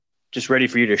Just ready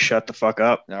for you to shut the fuck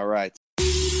up. All right.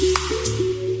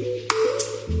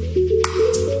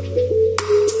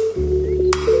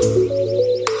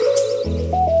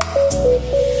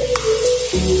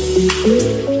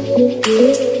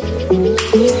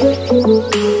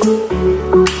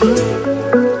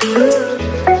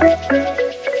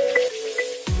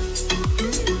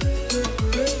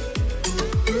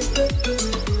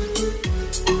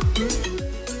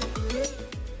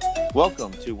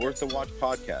 Welcome to Worth the Watch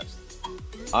podcast.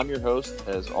 I'm your host,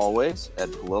 as always, Ed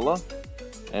Palilla,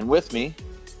 and with me,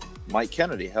 Mike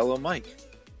Kennedy. Hello, Mike.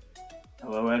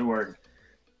 Hello, Edward.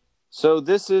 So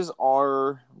this is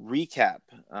our recap.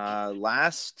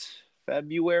 Last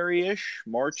February-ish,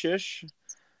 March-ish,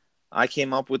 I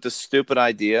came up with the stupid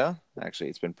idea, actually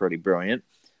it's been pretty brilliant,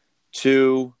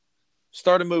 to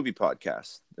start a movie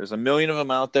podcast. There's a million of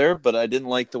them out there, but I didn't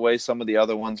like the way some of the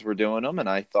other ones were doing them, and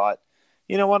I thought,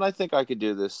 you know what, I think I could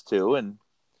do this too. And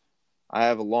I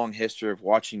have a long history of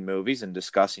watching movies and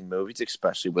discussing movies,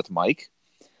 especially with Mike.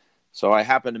 So I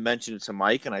happened to mention it to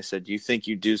Mike, and I said, do you think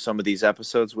you'd do some of these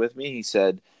episodes with me? He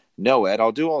said, no, Ed,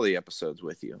 I'll do all the episodes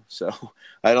with you. So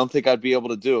I don't think I'd be able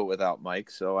to do it without Mike.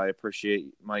 So I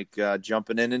appreciate Mike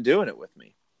jumping in and doing it with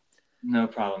me. No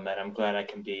problem, Ed. I'm glad I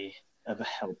can be of a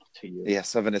help to you.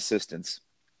 Yes, of an assistance.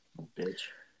 Bitch.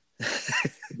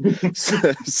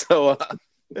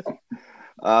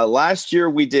 Last year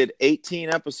we did 18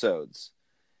 episodes,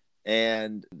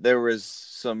 and there was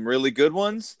some really good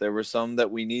ones. There were some that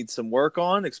we need some work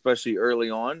on, especially early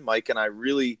on. Mike and I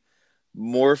really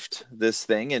morphed this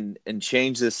thing and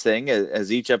changed this thing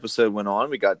as each episode went on.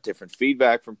 We got different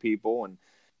feedback from people and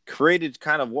created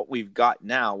kind of what we've got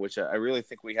now, which I really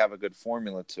think we have a good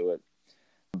formula to it.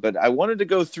 But I wanted to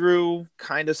go through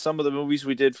kind of some of the movies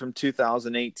we did from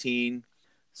 2018,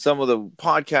 some of the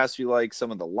podcasts we liked,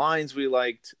 some of the lines we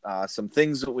liked, some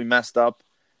things that we messed up.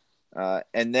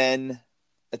 And then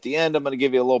at the end, I'm going to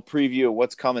give you a little preview of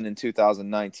what's coming in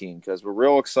 2019 because we're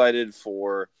real excited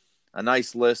for a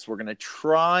nice list. We're going to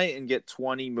try and get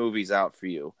 20 movies out for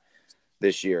you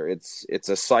this year. It's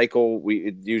a cycle.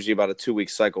 It's usually about a 2-week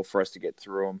cycle for us to get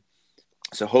through them.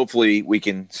 So hopefully we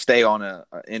can stay on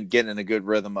and get in a good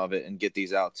rhythm of it and get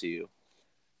these out to you.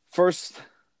 First,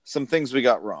 some things we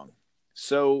got wrong.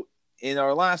 So in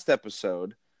our last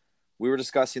episode, we were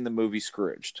discussing the movie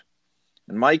Scrooged.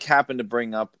 And Mike happened to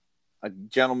bring up a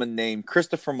gentleman named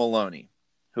Christopher Meloni,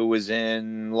 who was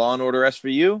in Law & Order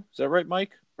SVU. Is that right,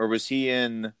 Mike? Or was he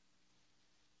in...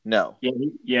 No.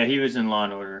 Yeah, he was in Law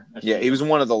 & Order SVU. Yeah, he was in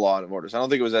one of the Law & Orders. I don't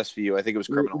think it was SVU. I think it was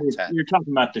Criminal Intent. You're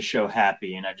talking about the show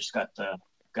Happy, and I just got the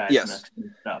guys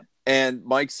mixed up. And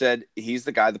Mike said he's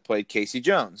the guy that played Casey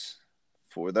Jones.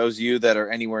 For those of you that are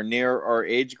anywhere near our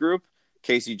age group,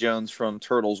 Casey Jones from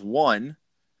Turtles 1,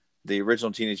 the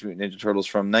original Teenage Mutant Ninja Turtles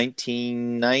from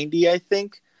 1990, I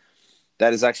think.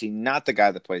 That is actually not the guy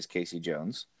that plays Casey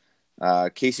Jones.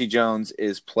 Casey Jones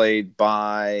is played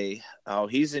by,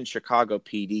 he's in Chicago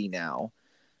PD now.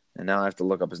 And now I have to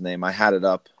look up his name. I had it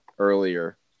up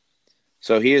earlier.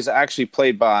 So he is actually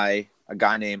played by a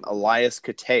guy named Elias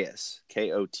Koteas,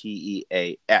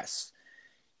 Koteas.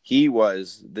 He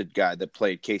was the guy that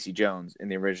played Casey Jones in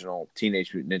the original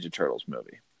Teenage Mutant Ninja Turtles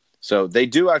movie. So they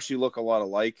do actually look a lot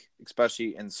alike,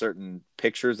 especially in certain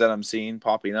pictures that I'm seeing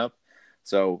popping up.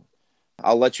 So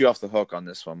I'll let you off the hook on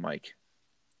this one, Mike.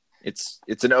 It's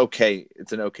an okay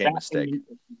mistake.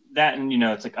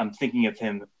 It's like I'm thinking of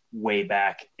him way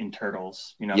back in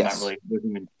Turtles. I'm not really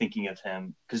wasn't even thinking of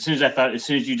him because as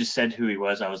soon as you just said who he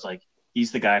was, I was like,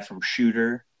 he's the guy from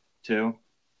Shooter too.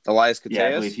 Elias Koteas? Yeah,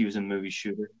 I believe he was in the movie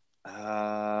Shooter. He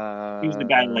was the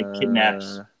guy that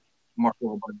kidnaps Mark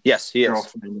Wahlberg's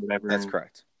girlfriend or whatever. That's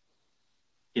correct.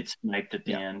 Gets sniped at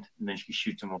the end, and then she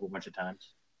shoots him a whole bunch of times.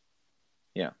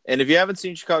 Yeah, and if you haven't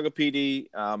seen Chicago PD,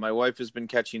 my wife has been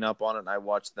catching up on it, and I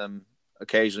watch them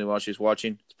occasionally while she's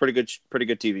watching. It's pretty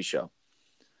good TV show.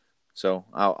 So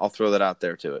I'll throw that out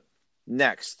there to it.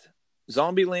 Next,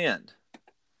 Zombieland.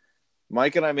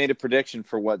 Mike and I made a prediction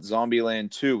for what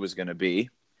Zombieland 2 was going to be.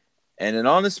 And in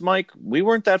honest, Mike, we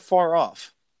weren't that far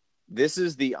off. This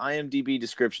is the IMDb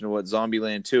description of what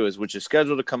Zombieland 2 is, which is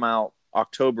scheduled to come out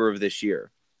October of this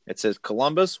year. It says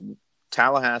Columbus,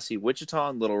 Tallahassee, Wichita,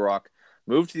 and Little Rock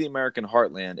move to the American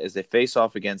heartland as they face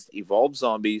off against evolved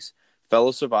zombies,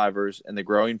 fellow survivors, and the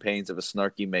growing pains of a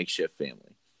snarky makeshift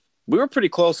family. We were pretty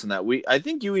close in that. I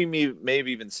think you and me may have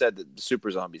even said that the super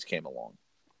zombies came along.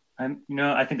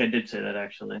 I think I did say that,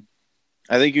 actually.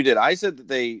 I think you did. I said that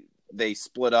they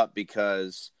split up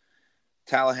because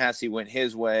Tallahassee went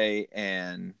his way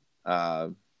and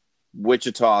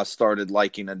Wichita started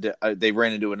liking they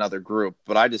ran into another group,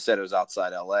 but I just said it was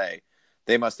outside LA.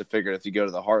 they must have figured if you go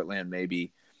to the Heartland,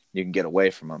 maybe you can get away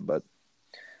from them. But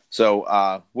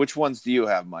so, which ones do you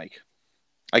have, Mike?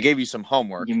 I gave you some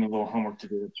homework. Give me a little homework to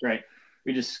do. That's right.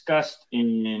 We discussed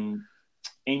in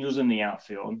Angels in the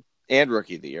Outfield and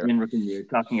Rookie of the Year,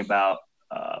 talking about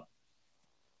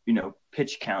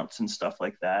pitch counts and stuff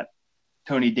like that.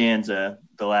 Tony Danza,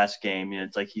 the last game,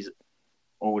 it's like he's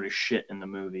old as shit in the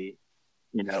movie,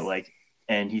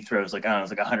 and he throws like, I don't know,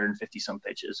 it's like 150 some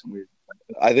pitches. And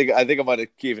I think I might have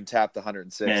even tapped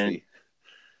 160.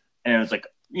 And it was like,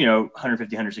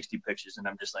 150, 160 pitches. And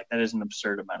I'm just like, that is an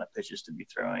absurd amount of pitches to be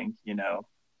throwing, in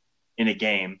a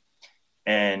game.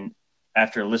 And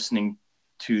after listening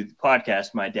to the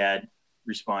podcast, my dad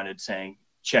responded saying,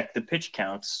 check the pitch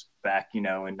counts back, in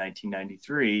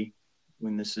 1993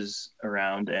 when this is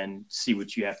around and see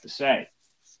what you have to say.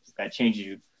 That changes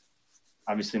you.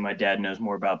 Obviously, my dad knows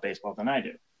more about baseball than I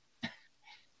do.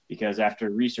 Because after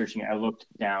researching it, I looked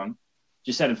down,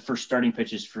 just out of first starting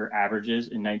pitches for averages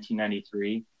in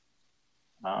 1993.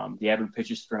 The average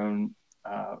pitches thrown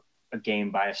a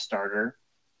game by a starter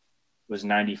was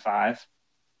 95.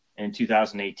 And in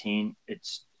 2018,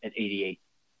 it's at 88.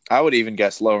 I would even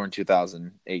guess lower in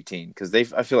 2018 because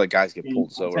I feel like guys get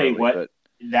pulled so early. But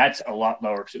that's a lot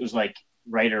lower because it was like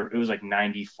it was like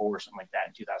 94 or something like that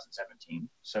in 2017.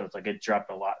 So it's like it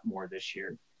dropped a lot more this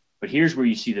year. But here's where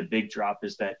you see the big drop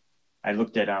is that I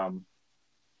looked at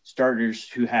starters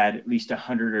who had at least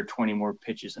 100 or 20 more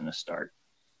pitches in a start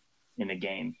in a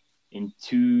game. In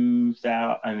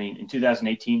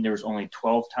 2018, there was only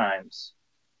 12 times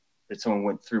that someone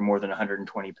went through more than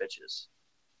 120 pitches.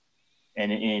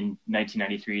 And in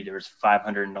 1993, there was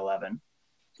 511.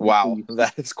 Wow,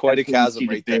 that is quite a chasm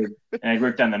right there. And I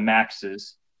wrote down the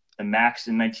maxes. The max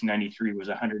in 1993 was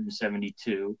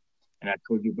 172. And I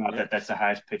told you about that. That's the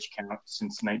highest pitch count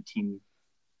since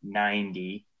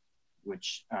 1990,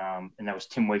 and that was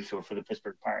Tim Wakefield for the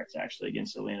Pittsburgh Pirates, actually,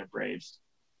 against the Atlanta Braves.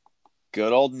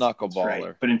 Good old knuckleballer.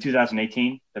 Right. But in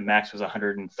 2018, the max was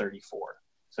 134.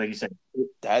 So like you said,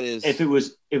 that is if it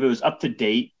was up to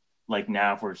date, like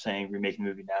now, if we're saying remaking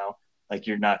the movie now, like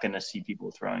you're not going to see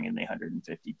people throwing in the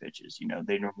 150 pitches.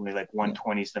 They normally like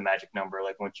 120 is the magic number.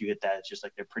 Like once you hit that, it's just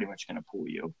like they're pretty much going to pull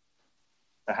you.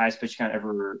 The highest pitch count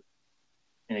ever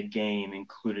in a game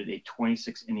included a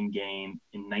 26-inning game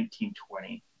in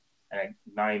 1920. And I'm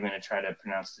not even going to try to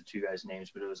pronounce the two guys'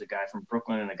 names, but it was a guy from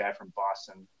Brooklyn and a guy from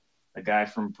Boston. The guy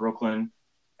from Brooklyn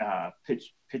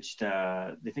pitched.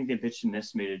 They think they pitched an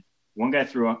estimated. One guy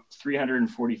threw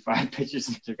 345 pitches,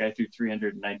 and the other guy threw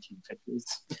 319 pitches.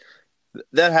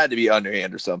 That had to be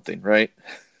underhand or something, right?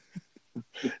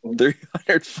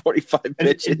 345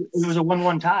 pitches. It was a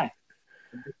 1-1 tie.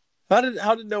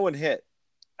 How did no one hit?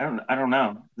 I don't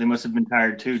know. They must have been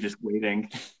tired too, just waiting.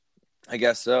 I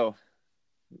guess so.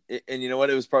 And you know what?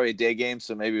 It was probably a day game,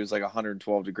 so maybe it was like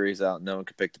 112 degrees out and no one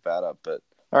could pick the bat up. But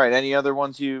all right, any other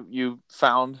ones you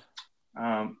found?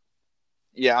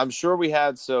 Yeah, I'm sure we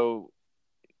had. So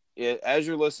as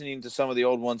you're listening to some of the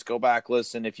old ones, go back,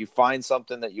 listen. If you find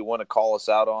something that you want to call us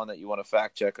out on, that you want to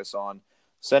fact check us on,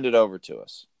 send it over to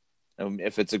us. And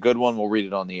if it's a good one, we'll read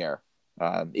it on the air.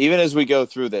 Even as we go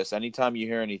through this, anytime you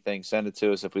hear anything, send it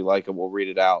to us. If we like it, we'll read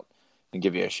it out and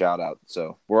give you a shout out.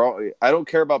 So I don't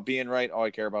care about being right. All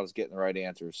I care about is getting the right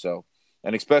answers. So,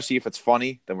 and especially if it's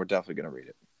funny, then we're definitely going to read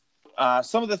it.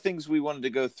 Some of the things we wanted to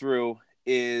go through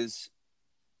is,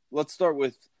 let's start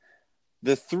with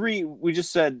the three. We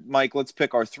just said, Mike, let's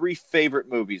pick our 3 favorite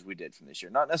movies we did from this year.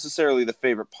 Not necessarily the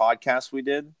favorite podcast we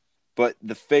did, but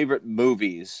the favorite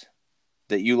movies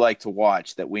that you like to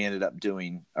watch that we ended up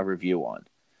doing a review on.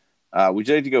 Would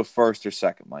you like to go first or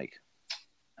second, Mike?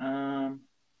 I'll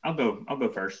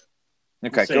go first.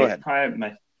 Okay, go ahead. Probably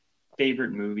my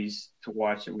favorite movies to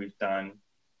watch that we've done.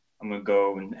 I'm gonna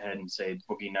go ahead and say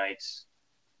Boogie Nights,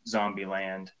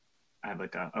 Zombieland. I have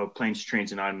like Planes,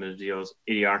 Trains, and Automobiles,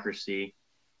 Idiocracy,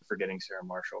 Forgetting Sarah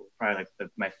Marshall. Probably like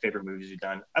my favorite movies we've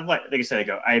done. I've like I said,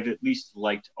 I've at least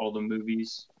liked all the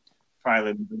movies.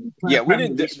 Probably we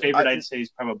didn't. Least favorite I'd say is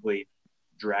probably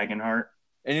Dragonheart.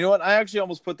 And you know what? I actually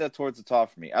almost put that towards the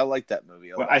top for me. I like that movie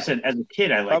a lot. I said as a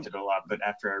kid I liked it a lot, but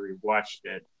after I rewatched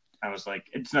it, I was like,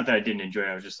 it's not that I didn't enjoy it.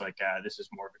 I was just like, this is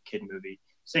more of a kid movie.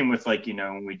 Same with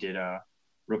when we did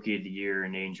Rookie of the Year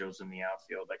and Angels in the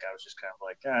Outfield. Like I was just kind of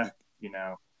like,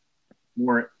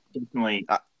 more definitely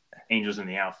Angels in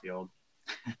the Outfield.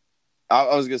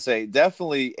 I was gonna say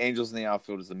definitely Angels in the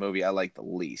Outfield is the movie I like the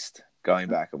least. Going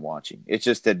back and watching, it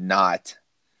just did not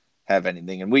have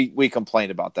anything, and we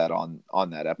complained about that on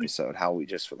that episode. How we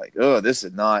just were like, oh, this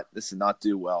did not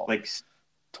do well. Like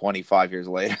 25 years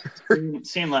later,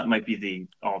 Sandlot might be the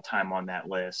all time on that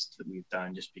list that we've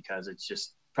done, just because it's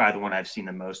just probably the one I've seen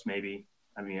the most. Maybe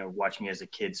I mean, watching it as a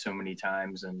kid so many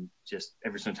times, and just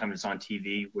every single time it's on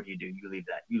TV, what do? You leave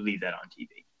that. You leave that on TV.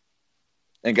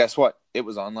 And guess what? It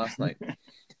was on last night,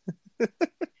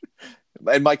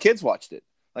 and my kids watched it.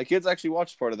 My kids actually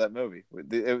watched part of that movie,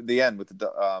 the end with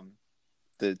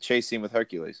the chase scene with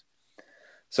Hercules.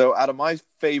 So out of my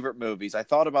favorite movies, I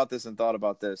thought about this,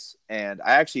 and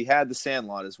I actually had The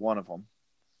Sandlot as one of them.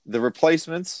 The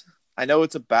Replacements, I know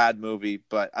it's a bad movie,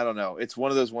 but I don't know. It's one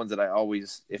of those ones that I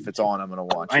always, if it's on, I'm going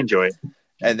to watch it. I enjoy it.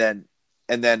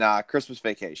 And then Christmas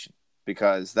Vacation,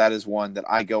 because that is one that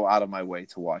I go out of my way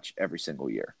to watch every single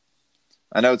year.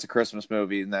 I know it's a Christmas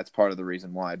movie, and that's part of the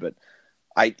reason why, but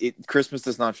Christmas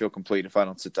does not feel complete if I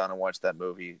don't sit down and watch that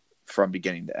movie from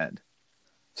beginning to end.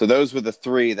 So those were the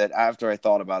three that, after I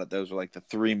thought about it, those were like the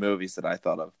three movies that I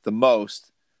thought of the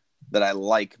most, that I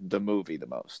like the movie the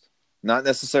most. Not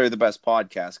necessarily the best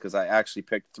podcast, because I actually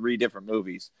picked three different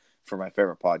movies for my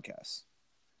favorite podcasts.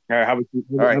 All right,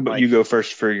 how about you go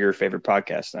first for your favorite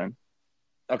podcast then?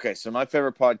 Okay, so my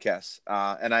favorite podcasts,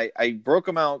 and I broke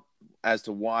them out as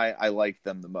to why I liked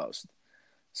them the most.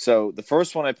 So the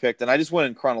first one I picked, and I just went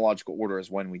in chronological order as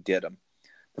when we did them.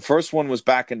 The first one was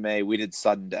back in May. We did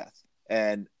Sudden Death.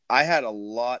 And I had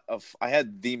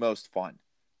the most fun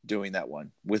doing that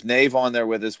one with Nave on there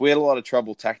with us. We had a lot of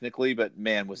trouble technically, but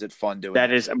man, was it fun doing that.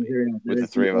 I'm hearing with the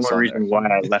three of us. One reason why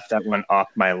I left that one off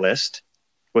my list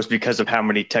was because of how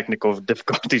many technical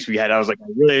difficulties we had. I was like, I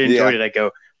really enjoyed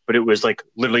it. But it was like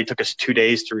literally took us 2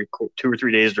 days to record, 2 or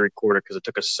 3 days to record it because it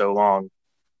took us so long.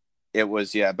 It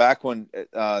was, back when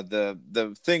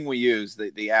the thing we use,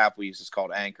 the app we use is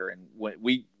called Anchor. And when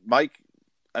we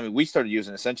started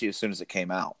using it essentially as soon as it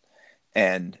came out.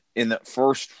 And in the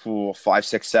first 5,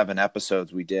 6, 7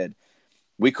 episodes we did,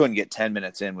 we couldn't get 10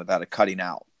 minutes in without it cutting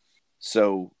out.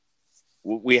 So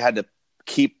we had to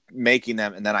keep making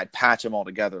them, and then I'd patch them all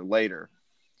together later.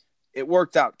 It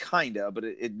worked out kind of, but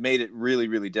it made it really,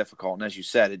 really difficult. And as you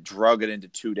said, it drug it into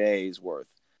 2 days worth.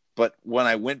 But when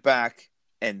I went back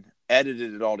and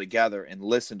edited it all together and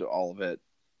listened to all of it,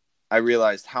 I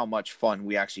realized how much fun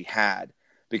we actually had.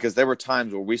 Because there were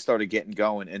times where we started getting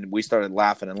going and we started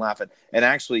laughing. And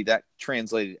actually that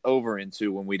translated over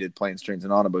into when we did Planes, Trains,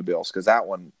 and Automobiles, because that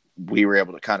one we were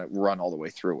able to kind of run all the way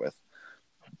through with.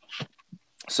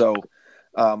 So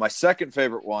my second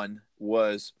favorite one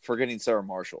was Forgetting Sarah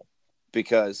Marshall,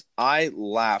 because I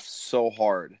laughed so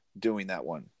hard doing that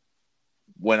one.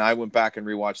 When I went back and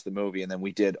rewatched the movie and then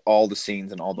we did all the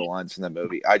scenes and all the lines in that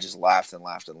movie, I just laughed and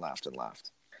laughed and laughed and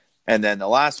laughed. And then the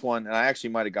last one, and I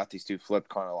actually might have got these two flipped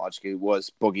chronologically,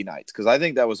 was Boogie Nights, because I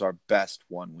think that was our best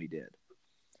one we did.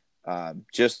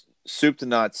 Just soup to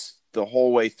nuts the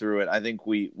whole way through it. I think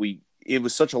it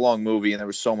was such a long movie and there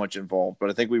was so much involved,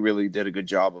 but I think we really did a good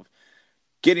job of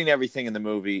getting everything in the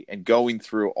movie and going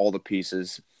through all the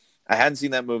pieces. I hadn't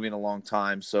seen that movie in a long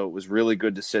time, so it was really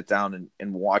good to sit down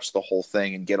and watch the whole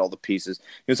thing and get all the pieces.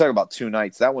 You were talking about 2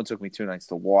 nights. That one took me 2 nights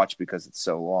to watch because it's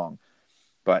so long.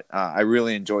 But I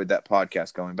really enjoyed that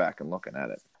podcast, going back and looking at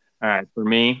it. All right. For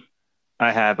me,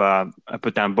 I have I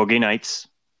put down Boogie Nights,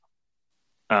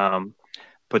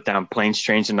 put down Planes,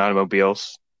 Trains, and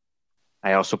Automobiles.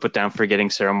 I also put down Forgetting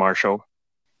Sarah Marshall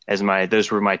as those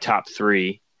were my top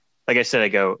 3. Like I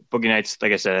said, Boogie Nights.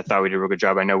 Like I said, I thought we did a real good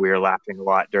job. I know we were laughing a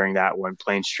lot during that one.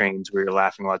 Planes, Trains, we were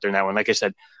laughing a lot during that one. Like I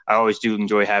said, I always do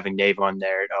enjoy having Dave on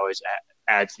there. It always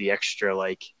adds the extra,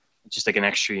 just like an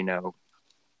extra,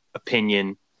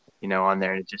 opinion, on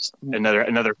there. And just another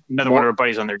one of our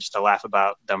buddies on there just to laugh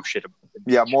about dumb shit.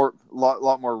 Yeah,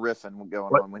 lot more riffing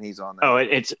going on when he's on there. Oh,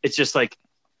 it's just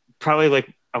probably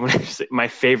I'm gonna say my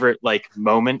favorite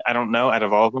moment. I don't know, out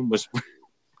of all of them was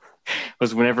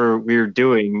whenever we were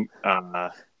doing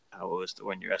what was the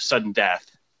one year, Sudden Death,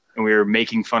 and we were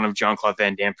making fun of Jean-Claude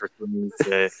Van Damme for throwing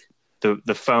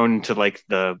the phone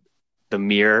to the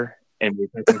mirror. And we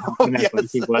yes.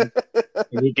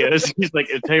 And he goes, he's like,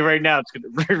 I'll tell you right now, it's going to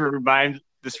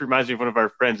reminds me of one of our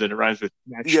friends, and it rhymes with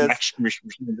yes. Yeah. I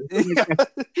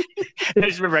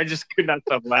just remember I just could not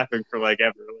stop laughing for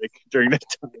ever during that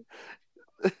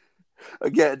time.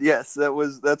 Again, yes,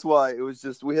 that's why it was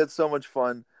just, we had so much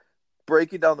fun.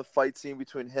 Breaking down the fight scene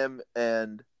between him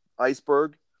and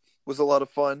Iceberg was a lot of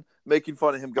fun. Making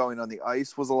fun of him going on the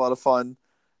ice was a lot of fun.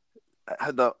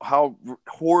 How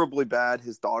horribly bad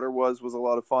his daughter was a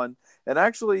lot of fun. And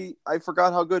actually, I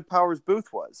forgot how good Powers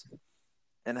Booth was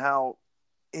and how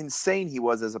insane he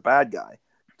was as a bad guy.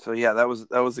 So yeah, that was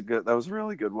a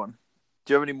really good one.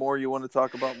 Do you have any more you want to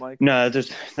talk about, Mike? No,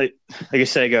 there's like I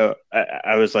said,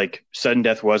 I was Sudden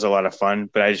Death was a lot of fun,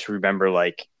 but I just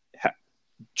remember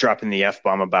dropping the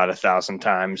F-bomb about 1,000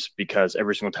 times, because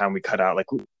every single time we cut out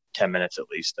 10 minutes at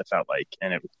least. I felt like,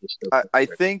 and it was just. So I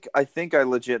think I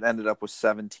legit ended up with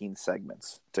 17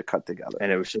 segments to cut together,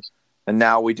 and it was just. And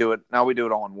now we do it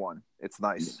all in one. It's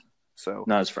nice. So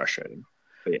not as frustrating,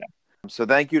 but yeah. So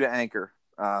thank you to Anchor.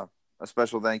 A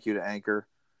special thank you to Anchor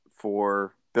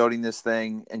for building this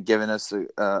thing and giving us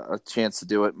a chance to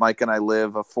do it. Mike and I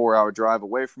live a 4-hour drive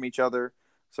away from each other,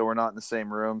 so we're not in the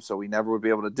same room, so we never would be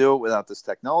able to do it without this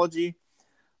technology.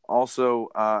 Also,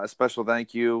 a special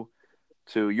thank you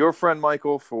to your friend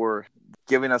Michael for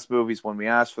giving us movies when we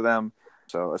asked for them.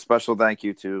 So a special thank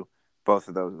you to both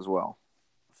of those as well.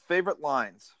 Favorite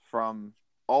lines from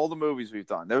all the movies we've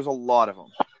done. There's a lot of them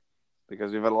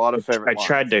because we've had a lot of favorite lines. I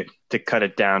tried to cut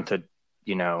it down to,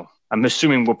 I'm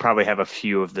assuming we'll probably have a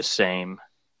few of the same.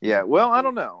 Yeah, well, I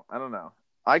don't know.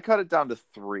 I cut it down to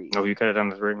 3. Oh, you cut it down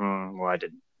to 3? Well, I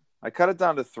didn't. I cut it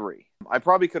down to 3. I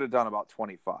probably could have done about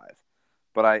 25,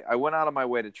 but I went out of my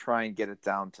way to try and get it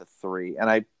down to 3, and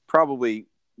I probably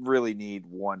really need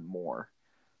one more.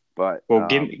 But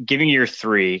give me your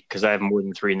 3 because I have more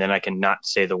than 3, and then I can not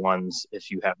say the ones if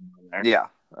you have them in there. Yeah,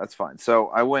 that's fine. So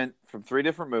I went from 3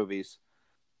 different movies.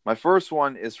 My first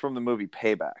one is from the movie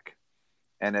Payback,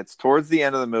 and it's towards the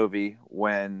end of the movie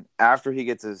when after he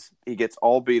gets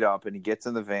all beat up and he gets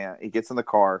in the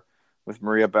car with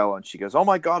Maria Bello, and she goes, "Oh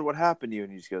my God, what happened to you?"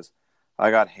 And he just goes,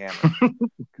 "I got hammered,"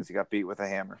 because he got beat with a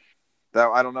hammer.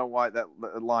 I don't know why that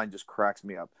line just cracks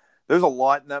me up. There's a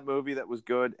lot in that movie that was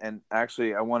good, and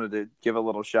actually, I wanted to give a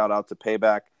little shout out to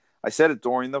Payback. I said it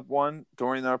during our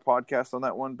podcast on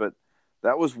that one, but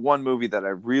that was one movie that I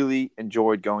really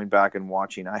enjoyed going back and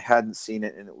watching. I hadn't seen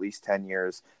it in at least 10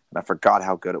 years, and I forgot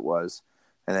how good it was.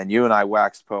 And then you and I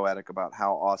waxed poetic about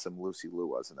how awesome Lucy Liu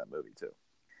was in that movie too.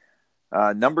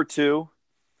 Number 2,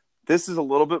 this is a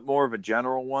little bit more of a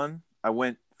general one. I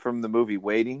went from the movie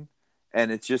Waiting,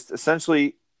 and it's just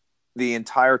essentially the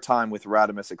entire time with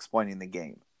Radimus explaining the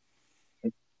game,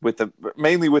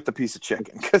 mainly with the piece of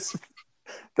chicken. Because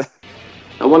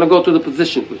I want to go through the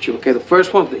positions with you. Okay, the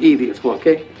first one's the easiest one.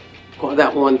 Okay, call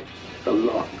that one the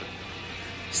log.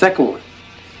 Second one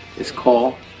is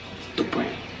called the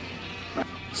brain. Right.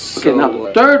 Okay, now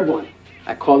the third one,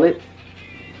 I call it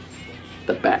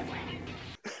the bat wing.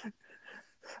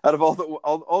 Out of all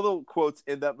the quotes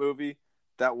in that movie,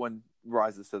 that one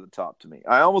rises to the top to me.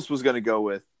 I almost was going to go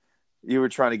with. You were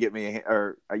trying to get me,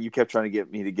 you kept trying to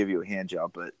get me to give you a hand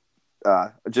job, but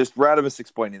just Radimus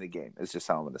explaining the game is just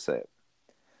how I'm going to say it.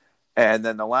 And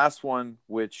then the last one,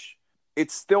 which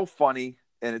it's still funny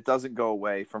and it doesn't go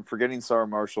away, from Forgetting Sarah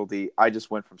Marshall, I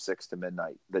just went from 6 to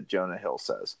midnight that Jonah Hill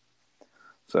says.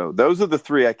 So those are the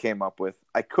 3 I came up with.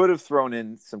 I could have thrown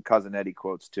in some Cousin Eddie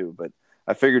quotes too, but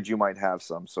I figured you might have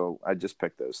some, so I just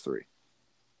picked those 3.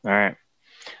 All right.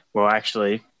 Well,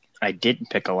 actually, I didn't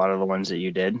pick a lot of the ones that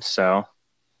you did, so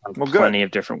plenty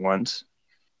of different ones.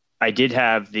 I did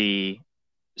have the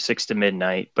 6 to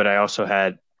midnight, but I also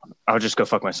had I'll just go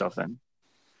fuck myself then.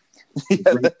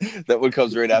 Yeah, that one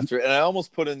comes right after it. And I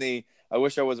almost put in I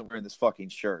wish I wasn't wearing this fucking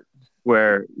shirt.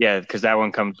 Because that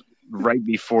one comes right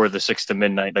before the 6 to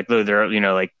midnight. Like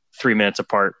they're like 3 minutes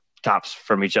apart tops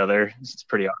from each other. It's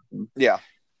pretty awesome. Yeah.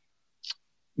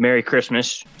 Merry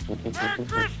Christmas. Merry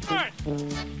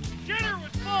Christmas! Dinner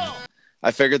was full!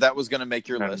 I figured that was going to make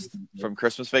your list from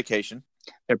Christmas Vacation.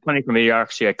 There are plenty from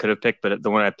Idiocracy I could have picked, but the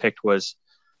one I picked was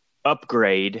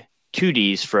Upgrade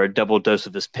 2Ds for a double dose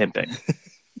of this pimping.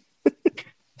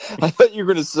 I thought you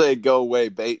were going to say Go Away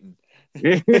Baiting.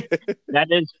 That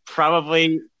is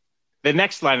probably the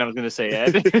next line I was going to say,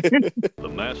 Ed. The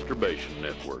Masturbation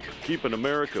Network, keeping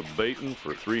America baiting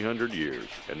for 300 years.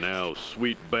 And now,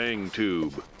 Sweet Bang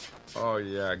Tube. Oh,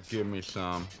 yeah, give me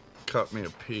some. Cut me a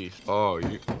piece. Oh,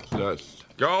 that's...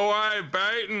 Go away,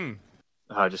 baiting!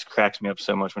 Oh, it just cracks me up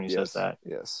so much when he says that.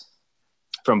 Yes.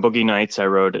 From Boogie Nights, I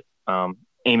wrote it.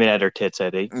 Aim it at her tits,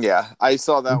 Eddie. Yeah, I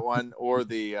saw that one. Or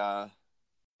the...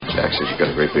 Jack says you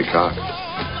got a great big cock.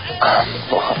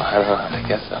 Well, I don't know. I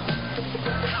guess so.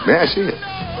 May I see it?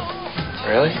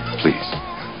 Really?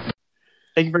 Please.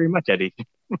 Thank you very much, Eddie.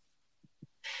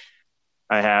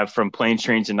 I have from Planes,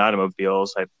 Trains, and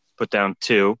Automobiles, I put down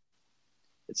 2.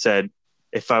 It said,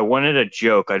 if I wanted a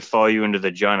joke, I'd follow you into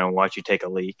the John and watch you take a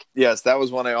leak. Yes, that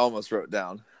was one I almost wrote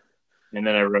down. And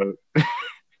then I wrote,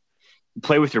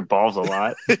 play with your balls a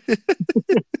lot.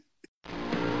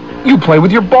 You play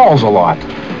with your balls a lot.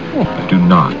 I do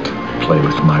not play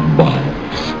with my balls.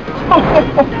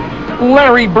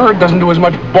 Larry Bird doesn't do as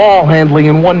much ball handling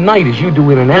in one night as you do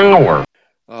in an hour.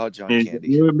 Oh, John Candy.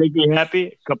 You would make me happy?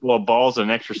 A couple of balls and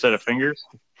an extra set of fingers.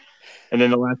 And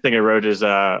then the last thing I wrote is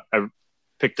I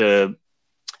picked a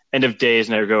End of Days,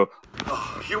 and I go,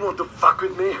 oh, you want to fuck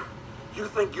with me? You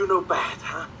think you know bad,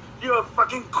 huh? You're a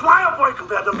fucking choir boy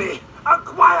compared to me. A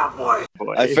choir boy.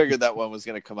 I figured that one was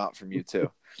going to come out from you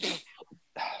too.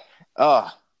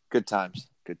 Oh, good times.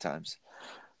 Good times.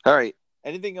 All right.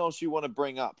 Anything else you want to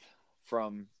bring up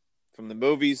from the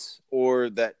movies or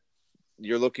that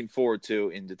you're looking forward to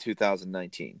into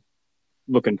 2019?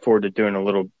 Looking forward to doing a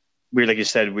little. Like you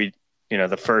said,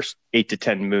 the first 8 to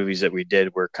 10 movies that we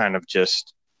did were kind of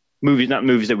just movies, not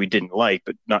movies that we didn't like,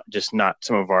 but not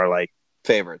some of our like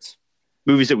favorites.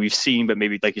 Movies that we've seen, but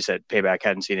maybe, like you said, Payback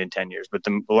hadn't seen in 10 years. But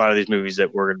a lot of these movies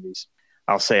that we're going to be,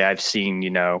 I'll say I've seen,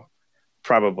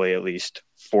 probably at least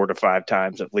 4 to 5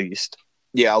 times at least.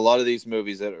 Yeah, a lot of these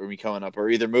movies that are coming up are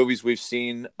either movies we've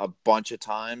seen a bunch of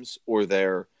times or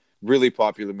they're really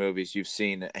popular movies you've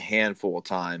seen a handful of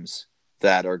times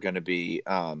that are going to be,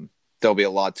 there'll be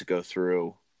a lot to go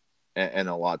through and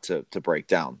a lot to break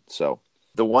down. So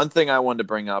the one thing I wanted to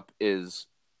bring up is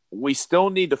we still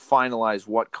need to finalize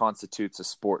what constitutes a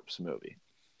sports movie.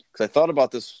 Because I thought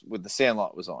about this when The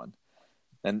Sandlot was on.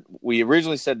 And we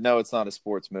originally said, no, it's not a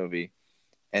sports movie.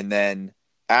 And then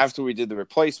after we did the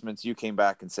replacements, you came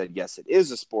back and said, yes, it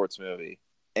is a sports movie.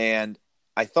 And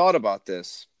I thought about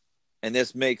this, and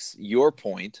this makes your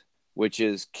point, which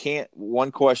is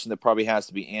one question that probably has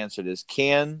to be answered is,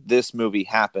 can this movie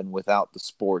happen without the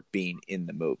sport being in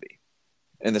the movie?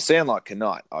 And The Sandlot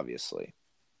cannot, obviously.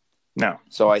 No.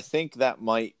 So I think that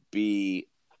might be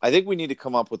 – I think we need to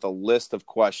come up with a list of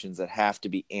questions that have to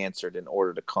be answered in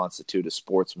order to constitute a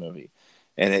sports movie.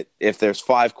 And if there's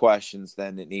 5 questions,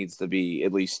 then it needs to be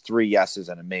at least 3 yeses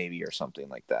and a maybe or something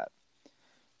like that.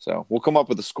 So we'll come up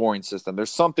with a scoring system.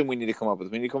 There's something we need to come up with.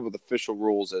 We need to come up with official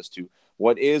rules as to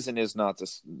what is and is not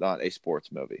a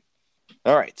sports movie.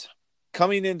 All right.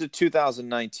 Coming into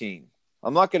 2019,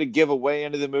 I'm not going to give away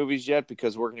any of the movies yet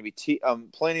because we're going to be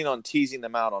planning on teasing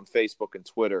them out on Facebook and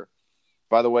Twitter.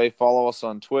 By the way, follow us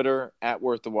on Twitter at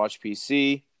Worth the Watch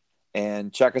PC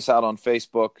and check us out on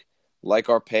Facebook. Like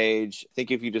our page. I think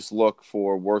if you just look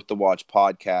for Worth the Watch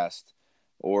Podcast,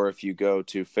 or if you go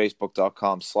to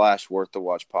facebook.com/Worth the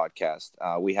Watch Podcast,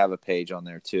 we have a page on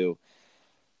there too.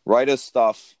 Write us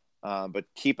stuff, but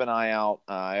keep an eye out.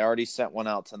 I already sent one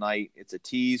out tonight. It's a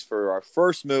tease for our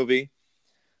first movie,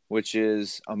 which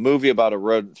is a movie about a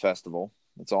rodent festival.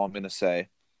 That's all I'm going to say.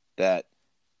 That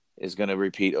is going to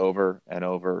repeat over and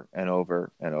over and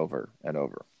over and over and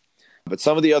over. But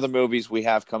some of the other movies we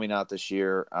have coming out this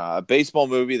year, a baseball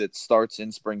movie that starts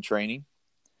in spring training.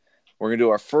 We're going to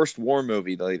do our first war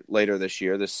movie later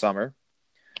this summer.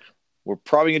 We're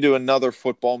probably going to do another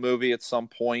football movie at some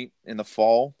point in the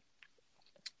fall.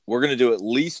 We're going to do at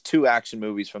least 2 action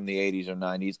movies from the 80s or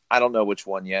 90s. I don't know which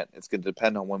one yet. It's going to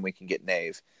depend on when we can get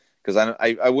Nave, because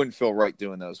I wouldn't feel right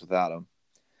doing those without him.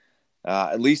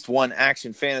 At least 1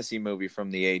 action fantasy movie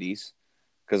from the 80s,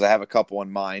 because I have a couple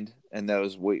in mind. And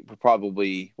those we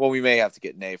may have to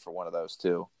get Nave for one of those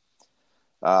too.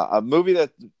 A movie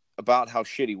that about how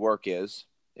shitty work is.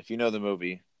 If you know the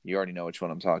movie, you already know which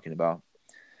one I'm talking about.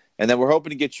 And then we're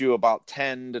hoping to get you about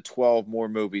 10 to 12 more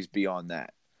movies beyond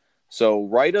that. So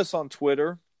write us on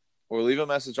Twitter or leave a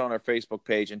message on our Facebook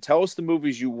page and tell us the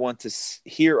movies you want to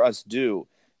hear us do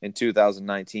in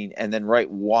 2019, and then write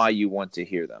why you want to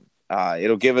hear them.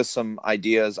 It'll give us some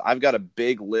ideas. I've got a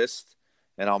big list.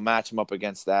 And I'll match them up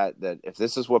against that if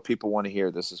this is what people want to hear,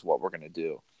 this is what we're going to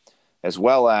do. As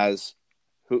well as,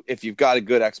 if you've got a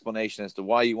good explanation as to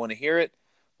why you want to hear it,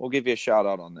 we'll give you a shout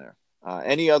out on there.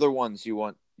 Any other ones you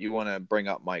want to bring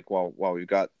up, Mike,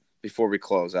 before we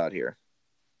close out here?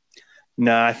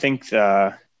 No, I think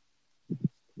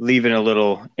leaving a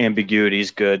little ambiguity is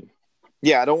good.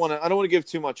 Yeah, I don't want to give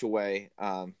too much away.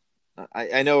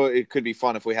 I know it could be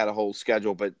fun if we had a whole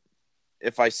schedule, but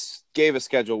if I gave a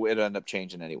schedule, it'd end up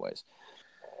changing anyways.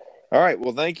 All right.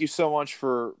 Well, thank you so much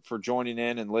for joining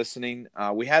in and listening.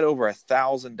 We had over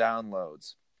 1,000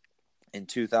 downloads in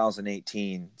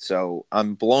 2018. So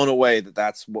I'm blown away that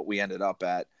that's what we ended up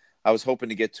at. I was hoping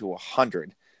to get to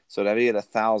 100. So to be at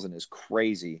 1,000 is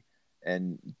crazy.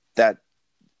 And that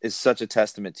is such a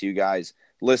testament to you guys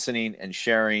listening and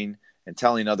sharing and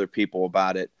telling other people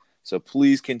about it. So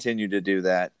please continue to do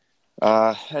that.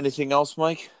 Anything else,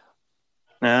 Mike?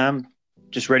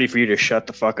 Just ready for you to shut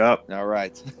the fuck up. All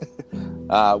right.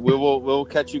 We'll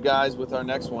catch you guys with our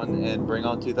next one and bring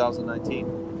on 2019.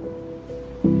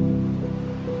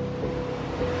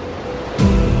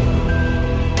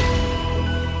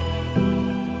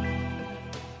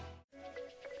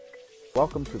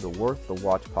 Welcome to the Worth the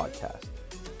Watch podcast.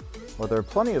 While there are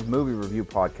plenty of movie review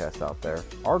podcasts out there,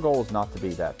 our goal is not to be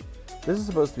that. This is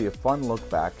supposed to be a fun look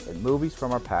back at movies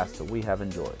from our past that we have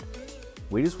enjoyed.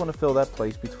 We just want to fill that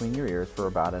place between your ears for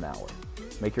about an hour.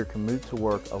 make your commute to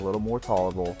work a little more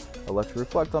tolerable, or let you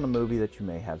reflect on a movie that you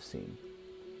may have seen.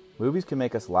 Movies can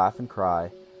make us laugh and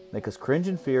cry, make us cringe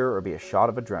in fear, or be a shot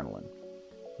of adrenaline.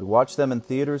 We watch them in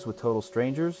theaters with total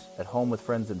strangers, at home with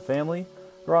friends and family,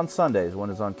 or on Sundays when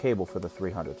it's on cable for the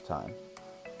 300th time.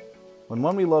 When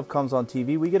one we love comes on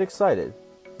TV, we get excited.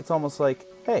 It's almost like,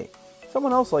 hey,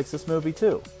 someone else likes this movie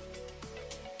too.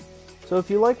 So if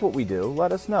you like what we do,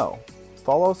 let us know.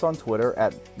 Follow us on Twitter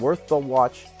at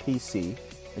WorthTheWatchPC,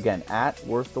 again, at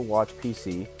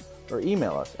WorthTheWatchPC, or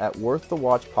email us at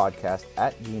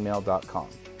worththewatchpodcast@gmail.com.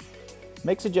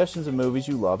 Make suggestions of movies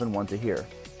you love and want to hear.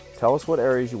 Tell us what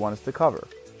areas you want us to cover.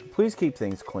 Please keep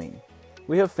things clean.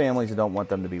 We have families and don't want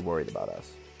them to be worried about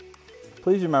us.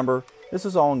 Please remember, this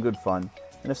is all in good fun,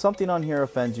 and if something on here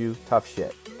offends you, tough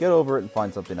shit. Get over it and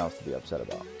find something else to be upset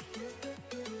about.